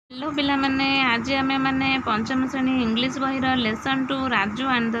Hello पिला माने आज आमे माने पंचम श्रेणी इंग्लिश बहिर lesson 2 Raju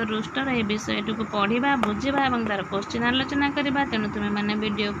and the rooster ए विषय को पढ़ा बुझा और तार क्वेश्चन आलोचना करवा। तेणु तुम्हें मैंने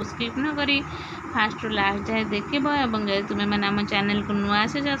वीडियो को स्किप न करी फास्ट रु लास्ट जाए देख और जब तुम्हें मैंने आम चैनल को नुआ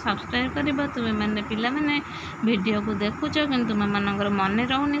आसीच सब्सक्राइब कर तुम्हें मैंने पिला माने वीडियो को देखुच कि तुम मनकर मन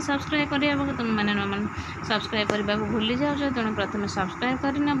रोनी सब्सक्राइब करने तुम मैंने सब्सक्राइब करने को भूली जाओ। तेणु प्रथम सब्सक्राइब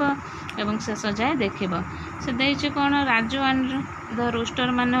करनब और शेष जाए देख से देखिए कौन राजू एंड द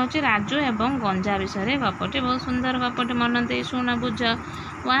रूस्टर मान हूँ राजू एवं गंजा विषय गपटे बहुत सुंदर गपटे मन दे शुण बुझ।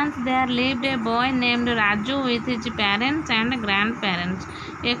 Once there lived a boy named Raju with his parents and grand parents.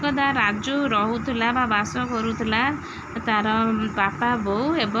 एकदा राजू रोला बास करूला तार बापा बो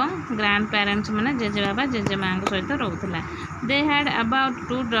एवं ग्रैंड पेरेंट्स मैंने जेजे बाबा जेजे माँ सहित रोला। They had about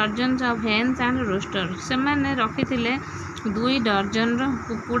 2 dozens of hence and rooster. से मैंने रखी 2 डजन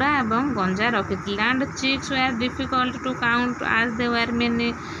कुकुड़ा एवं गंजा रखी and chicks where difficult to count आज दे वेयर मेनी।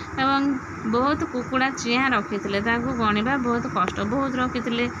 एवं बहुत कुकुड़ा चिया रखी गणवा बहुत कष्ट बहुत रखी।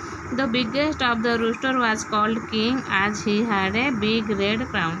 The biggest of the rooster was called king आज he had a big red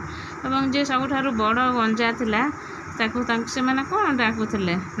crown. एवं जे सबुठारु बड़ गंजा थिला ताकू से मैंने कौन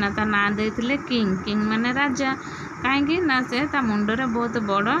डाकुले ना ता ना देते किंग। किंग माने राजा कहीं ना से ता मुंडरे बहुत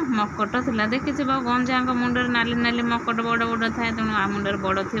बड़ मकट थिला देखि गंजा मुंडरे नाली नाली मकट बड़ बड़ थाए तेणु आ मुंडरे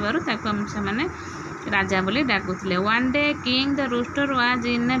बड़ थी से मैंने राजा बोली डाकुले। One day king the rooster was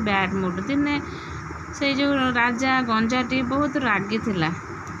in a bad mood. दिने से जो राजा गंजाटी बहुत रागी थिला।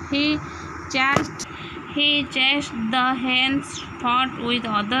 He chased the hens, fought with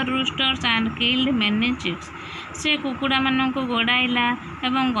other roosters and killed many chicks. से कुकुड़ा मानक गोड़ाइला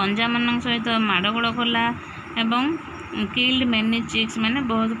एवं गंजा मान सहित माड़गोड़ कला एवं किल्ड मेनी चिक्स मैंने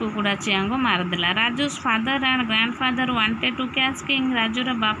बहुत कुकुड़ा चिया को मारदेला। Raju's father and grand father wanted to catch king.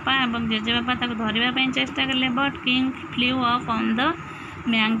 Rajur बापा एवं जेजे बापा ताको धरिबा चेष्टा कले but king flue of on the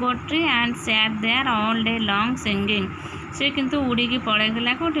mango tree and sat there all day long singing. से किंतु उड़ीकी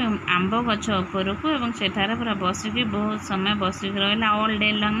पलैगला कौटे आंब गछ उपरकू और सेठारे पूरा बसिकी बहुत समय बसिक रहा ऑल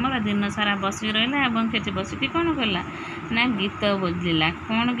डे लॉन्ग मोर दिन सारा बसिक रहा और केटी बसिकी कौन कला ना गीत बोलिला।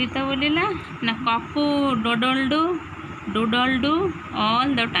 कौन गीत बोलिला ना ककू doodle do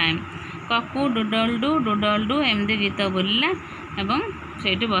all the time ककू doodle do एमती गीत बोलिला और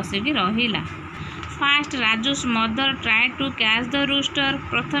सेठी बसिकी रहिला। Fast Raju's mother try to catch the rooster.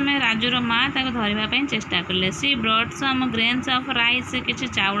 प्रथमे राजूर माँ धरवाई चेष्टा कले। सी brought some grains of rice से किसी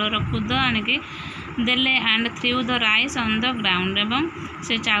चाउलर खुद आणिकी देले and through the rice on the ground. एवं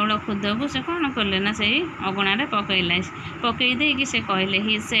से चाउल खुद को से कौन कले ना से अगणारे पकई देकी से कहले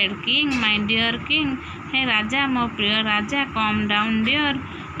he said king my dear king हे राजा मो प्रिय राजा कम डाउन डियर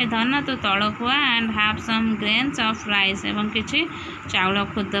हे धन तू तलक हुआ and how some grains of rice. एवं किसी चाउल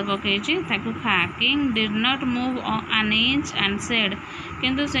खुद पकई खा। King did not move an inch and said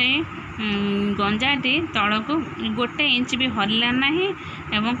किंतु से गंजाटी तलक 1 इंच भी हल्ला नहीं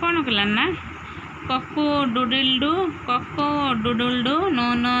एवं कौन कला ना ककू doodle do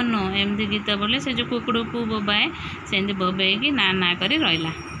no no no एमती गीत बोले से जो कुकुड़ को बोबाए से बोबेकी ना ना करी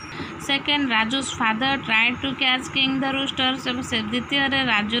रहिला। Second Raju's father try to catch king the rooster. से द्वितीय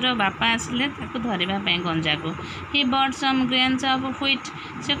राजूर बापा आसिले धरवाई गंजा को। He bought some grains of wheat.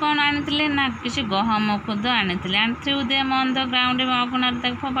 से कौन आनी ना किसी गहम खुद आनी and through them on the ground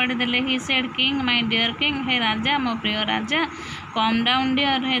अगणार फोपाड़ी देले। He said king my dear king हे राजा मो प्रिय राजा कम डाउन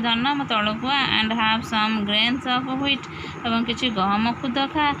डियर हे धन मो तलक हुआ and how some grains of wheat एवं किसी गहम खुद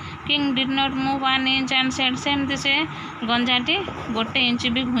खा। King did not move an inch and said सेमती से गंजाटी 1 इंच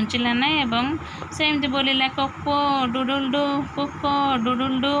भी घुंचला ना एवं सेमती बोलिला कोको डुडल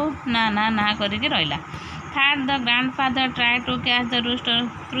डू ना ना ना करके रहिला। Third the grand father try to catch the rooster.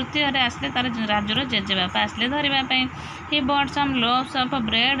 तृतीय आसले तार राजूर जेजे बापा आसले धरवाई। He bought some loaves of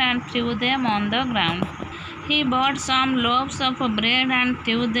bread and through them on the ground. He bought some loaves of bread and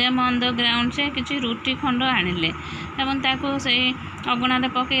through them on the ground. से किसी रुटी खंड आनिले एवं ताको से अगणारे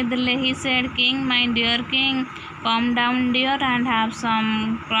पकई देले। He said king my dear king come down dear and how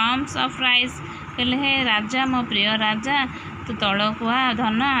some crumbs of rice. कहले हे राजा मो प्रिय राजा तू तलक हुआ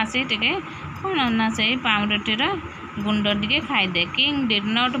धन आसी टिके कौन ना से पाउंडटीर गुंड टिके खाईदे। King did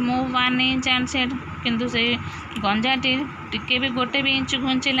not move an inch and said किंतु से गंजाटी टिके भी 1 भी इंच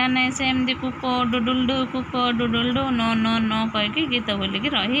घुंचला ना से एमती कुको doodle do no no no कहीकि गीत बोलिकी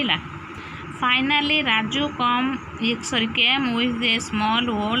रहिला। Finally Raju came with A small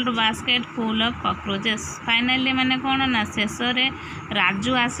old basket full of cockroaches. Finally माने कौन ना शेष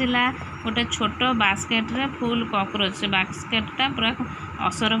राजू आसिला गोटे छोट बास्केट रे फुल कॉकरोच। से बास्केटा पूरा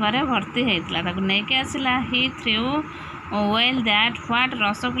असरभारे भर्ती होता नहीं आसला। ही through well that what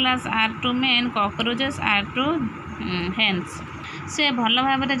rasgullas are to main cockroaches are to hence. से भल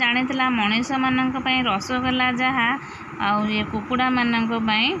भाव जानिथिला मनीष मानक पई रसगोल्ला जहा आउ ये कुकुड़ा मानक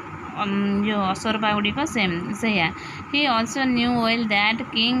पई जो असरपा गुड़िक सेया he also new well that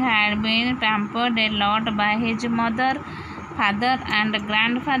king had been pampered a lot by his mother father and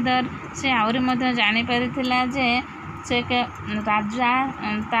grandfather से आउरी मध्य जानी परिथिला जे से राजा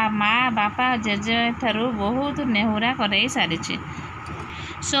ता माँ बापा जेजे ठारू बहुत नेहुरा करई सारी।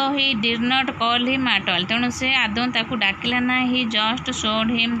 सो he did not call him at all तेणु से आदौ ताकू डाकिला ना ही just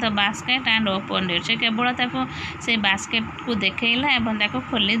showed him the basket and open it से केवल ताकू से बास्केट को देखैला एवं ताकू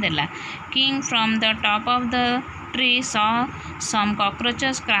खोली देला। King from the top of the tree saw some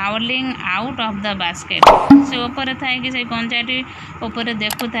cockroaches crawling out of the basket से ऊपर थाए कि से गंजाटी ऊपर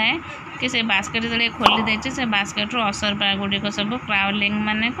देखु थाए कि से बास्केट जो खोली देचे से बास्केट रो असरपा गुड़िक सब क्राउलिंग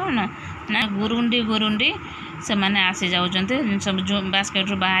माने कौन ना गुरुंडी गुरुंडी से माने आसी जाउचंते सब जो बास्केट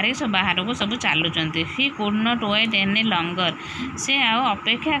रो बाहर सब बाहर को सब चालुचंते। He could not wait any longer से आउ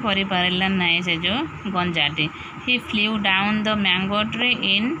अपेक्षा करि पारला नाही से जो गंजाटी। ही flue down the mango tree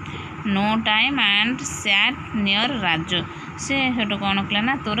in no time and set near Raju से हेटु कौन कला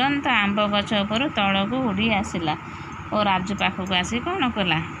ना तुरंत आंब गछ ऊपर तल को उड़ी आसला और राजू पाखक आसी कौन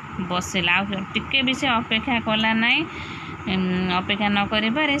कला बसला टिके भी से अपेक्षा कला नाई अपेक्षा न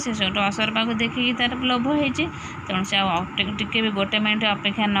करें से छोट असरपा को देखिकी तार लोभ होती तेणु से टिके भी गोटे मिनट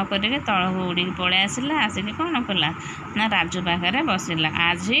अपेक्षा न करके तल को उड़ी पलि आसला आसिक कौन कला ना राजू पाखे बसला।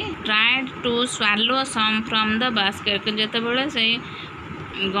 आज he tried to swallow some from the basket जितेबाला से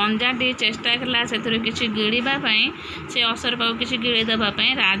गंजाटी चेष्टा कला से किसी गिड़ापी से असरपा को किसी गिड़ी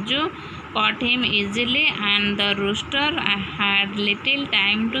देवाई Raju caught him easily and the rooster had little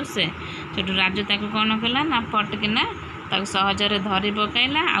time to say Sethu Raju ताको कौन कला ना पटकिना ताको सहजरे धरी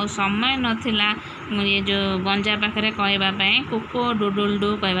पकैला आउ समय नथिला ये जो गंजा पाखरे कहवाई कुको डुडुल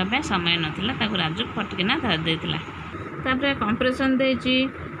डू कहवाई समय नथिला ताको राजू पटकिना धरी देथिला। तापर कंप्रेशन देछि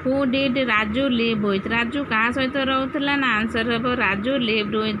who did Raju live with Raju क्या सहित रोला ना आंसर हम Raju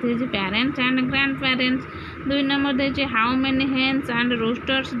lived with his parents and grand parents. 2 number देछि how many hence and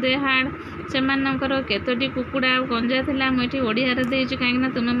roasters they had से केतोटी कुकुड़ा गंजा थिला मुझे ओडिया रे देछि कहीं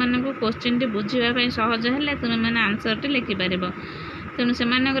तुम मानक क्वेश्चन टी बुझापी सहज है तुम मैंने आंसर टी लिखिपार तेणु से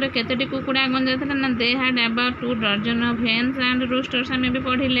केतोटी कुकुड़ा गंजा थिला ना they had about 2 dozen of hence and roasters आम भी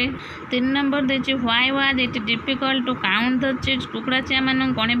पढ़िले। 3 नंबर देछि why was it difficult to count the chicks कुकुड़ा chia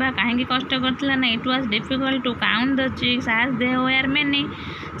मान गणिबा कहीं कष्ट करथिला ना it was difficult to count the chicks as they where many.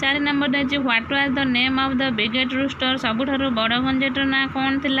 4 number देछि what was the name of the biggest rooster सबुठारु बड़ गंजेटर ना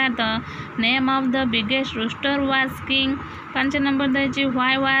कौन थिला the name of the biggest rooster was king. 5 number देछि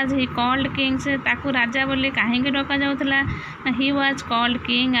why was he called king से ताकू राजा बोली कहीं डका जाउथला he was called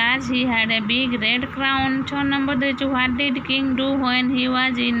king as he had a big red crown. 6 number देछि what did king do when he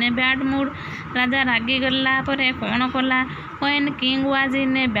was in a bad mood राजा रागी गला परे कौन कला when king was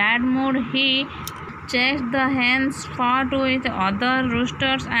in a bad mood he chased the hens, fought with other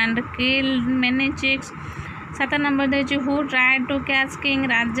roosters and killed many chicks। 7 number देछि who tried to catch king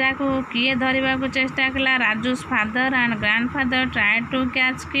राजा को किए धरवा को चेष्टा कला Raju's father and grandfather tried to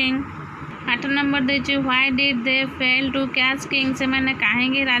catch king. 8 number देछि why did they fail to catch king से माने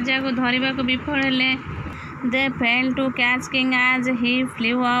कहीं राजा को धरवा को विफल हेले दे fail to catch king as he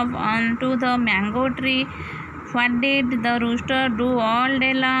flue up onto the mango tree। What did the rooster do all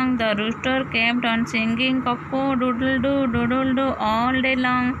day long? The rooster kept on singing cock-a-doodle-doo all day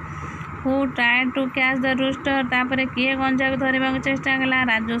long। Who tried to catch the rooster? तापरे किए गंजा को धरवा चेष्टा कला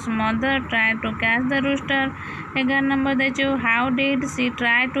Raju's mother tried to catch the rooster। 11 number देछि how did C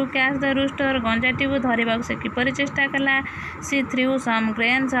try to catch the rooster गंजाटी को धरवा से किपरि चेष्टा कला सी through some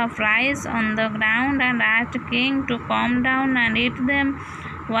grains of rice on the ground and asked king to come down and eat them.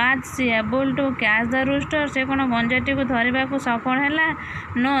 Was she able to catch the rooster से कौन गंजाटी को धरवा को सफल है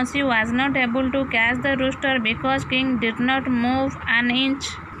no C was not able to catch the rooster because king did not move an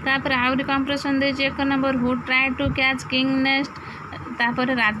inch। तापर आउरी compression देछि 1 number who tried to catch king next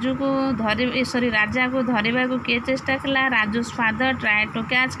तापर राजू को राजा को धरवा को किए चेष्टा कला Raju's father tried to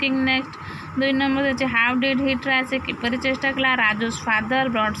catch king next. 2 number देछि हाउ डिड ही ट्राई से किपरि चेष्टा कला Raju's father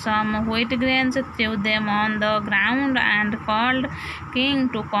brought some white grains through them on the ground and called king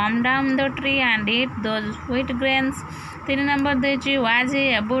to come down the tree and eat those white grains. 3 number देछि was he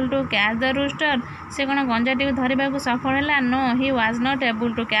able to catch the rooster से कौन गंजाटी को धरवा को सफल है no he was not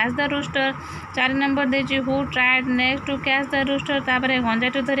able to catch the rooster. 4 number देछि who tried next to catch the rooster तापर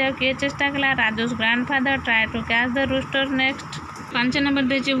गंजाटी धरवा किए चेष्टा कला Raju's grandfather tried to catch the rooster next. 5 number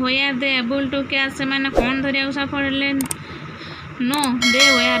देछि where they able to catch से माने कौन धरवा को सफल है no they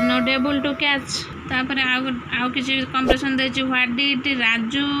where not able to catch. तापर आउ किसी कंप्रेशन देछि what did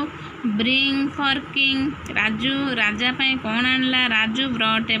Raju bring for king. Raju राजा ପାଇଁ कौन आणला? Raju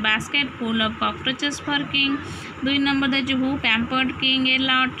brought a basket full of cockroaches for king. 2 number देछि who pampered king a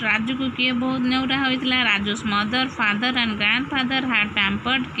lot. Raju को किए बहुत Neura होइतला? Raju's mother, father and grandfather had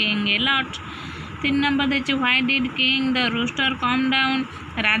pampered king a lot. 3 number देछि why did king the rooster come down.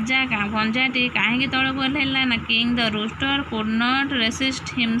 राजा गंजाटी काहेकि तळକୁ ओह्लेला ना? king the rooster could not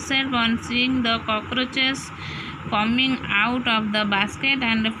resist himself on seeing the cockroaches coming out of the basket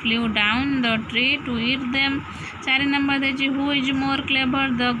and flew down the tree to eat them. 4 number देछि who is more clever,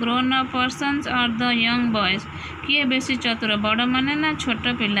 the grown up persons or the young boys. किए बेसी चतुर, बड़ माने ना छोट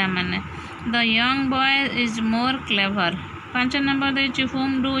पिला माने? The young boy is more clever. 5 number देछि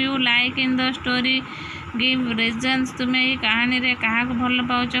whom do you like in the story, give reasons. तुम्हें ये कहानी रे कहा को भल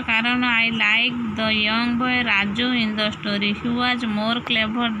पाउछ? कारण I like the young boy Raju in the story. He was more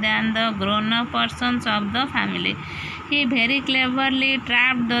clever than the grown up persons of the family. He very cleverly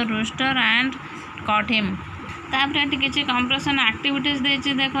trapped the rooster and caught him. तापर किसी कंप्रेशन एक्टिविटीज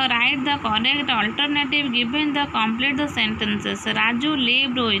देछि देखो. Right the correct alternative given the complete the sentences. Raju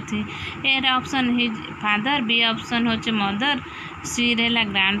lived with A option his father, B option होचे mother, सी रेला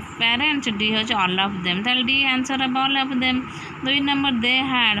grand parents, D होचे all of them. ताल D answer of all of them. 2 number they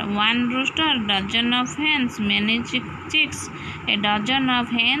had 1 rooster, dozen of hens, many chicks. A dozen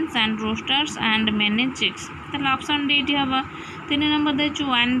of hens and roosters and many chicks. ताल option D T हबो. 3 number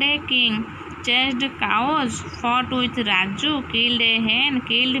देछु 1 day king chased cows, fought with Raju, killed a hen,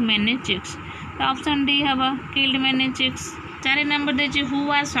 killed many chicks. तो option D हबो, killed many chicks. 4 number देछि who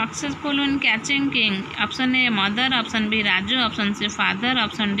was successful in catching king. Option a mother, option B Raju, option C father,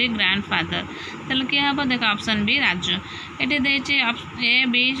 option D grandfather. ताले के हबो देखो option B Raju. एटे देछि A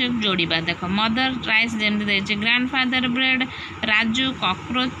B जोड़ीबा. देखो mother rice जेमति देछि, grandfather bread, Raju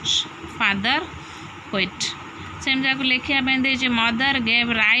cockroach, father wheat. Same जाको लिखिया देछि mother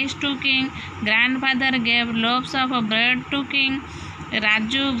gave rice to king, grandfather gave loaves of bread to king,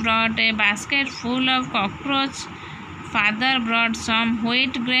 Raju brought a basket full of cockroach, father brought some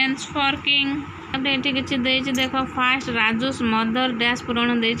wheat grains for king. अब ये किसी देखो fast Raju's mother dash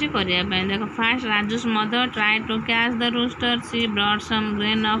पूरण देछि करिया पे. देखो fast Raju's mother try to catch the rooster, she brought some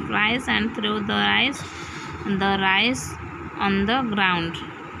grain of rice and through the rice on the ground.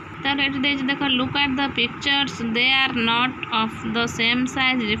 तर ये देखो look at the pictures, they are not of the same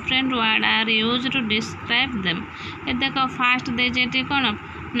size, different word are use to describe them. ये देखो fast देछि कौन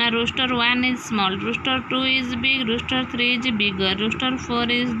ना rooster 1 is small, rooster 2 is big, rooster 3 is bigger, rooster 4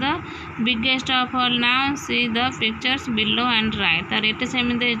 is the biggest of all. Now see the pictures below and write. तर ये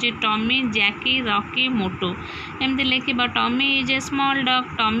same देछि Tommy, जैकी, Rocky, मोटू. एमती लिखिबा Tommy is a small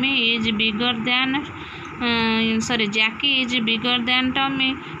dog, Tommy is bigger than Jackie is bigger than Tommy,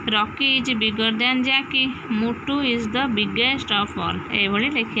 Rocky is bigger than Jackie, Motu is the biggest of all. एभली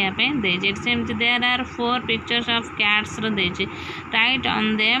लिखिया पे देछि. सेमती there are 4 pictures of cats रो देछि, write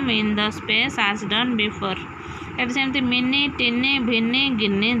on them in the space as done before. Eight सेमती mini, टिनी, भिनी,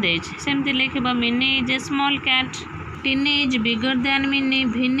 गिन्नी देछि. सेमती लिखिबा mini is a small cat, टिनी is bigger than mini,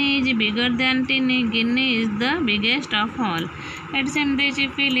 mini is bigger than टिनी, Ginni is the biggest of all. Eight same देछि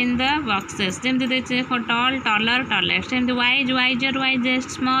fill in the boxes. जेमती देछि देखो tall, taller, tallest. सेमती wise, wiser,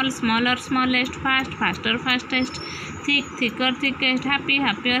 wisest, small, smaller, smallest, fast, faster, fastest, thick, thicker, thickest, happy,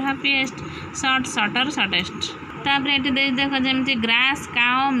 happier, happiest, short, shorter, shortest. तापर ये देख जमी grass,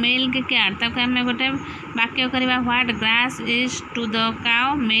 काओ, milk, cat. तक आम गोटे वाक्य करवा what grass is to the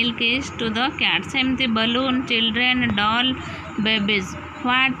cow, milk is to the cat. सेमती balloon, children, doll, babies.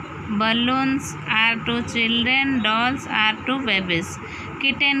 What balloons are to children, dolls are to babies.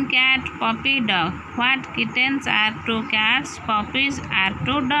 Kitten, cat, puppy, dog. What kittens are to cats, puppies are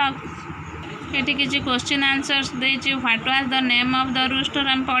to dogs. ये किसी question answers देछि. What was the name of the rooster.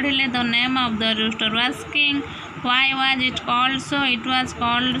 हम पढ़िले the name of the rooster was king. Why was it called so. It was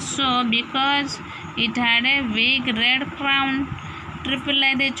called so because it had a big red crown. Triple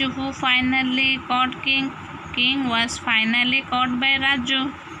I देछि who finally cot king. King was finally caught by Raju.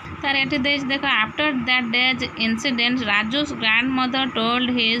 तार ये देखो after that days incident Raju's grand mother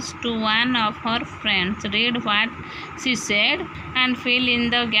told his to one of her friends. Read what she said and fill in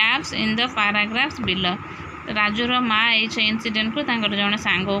the gaps in the paragraphs below. Rajur माँ ये incident को जड़े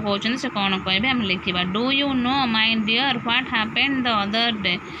सांग कहते से कौन कहे आम लिखा. Do you know my dear what happened the other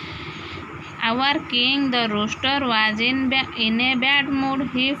day. Our king the rooster was in a bad mood.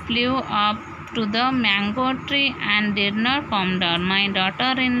 He flu up to the mango tree and did not come down. My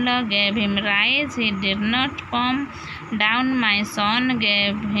daughter-in-law gave him rice, he did not come down. My son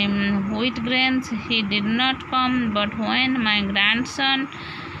gave him wheat grains, he did not come. But when my grandson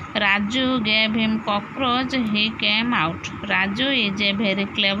Raju gave him cockroach, he came out. Raju is a very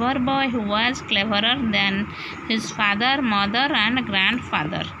clever boy who was cleverer than his father, mother and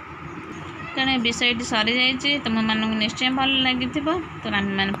grandfather. तेणु विषयटी सरी जाइए तुमମାନଙ୍କୁ निश्चय भल लगी तो आम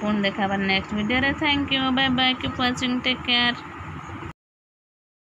मैंने पुणी देखा नेक्स्ट वीडियो रे। Thank you, bye bye, keep watching, take care.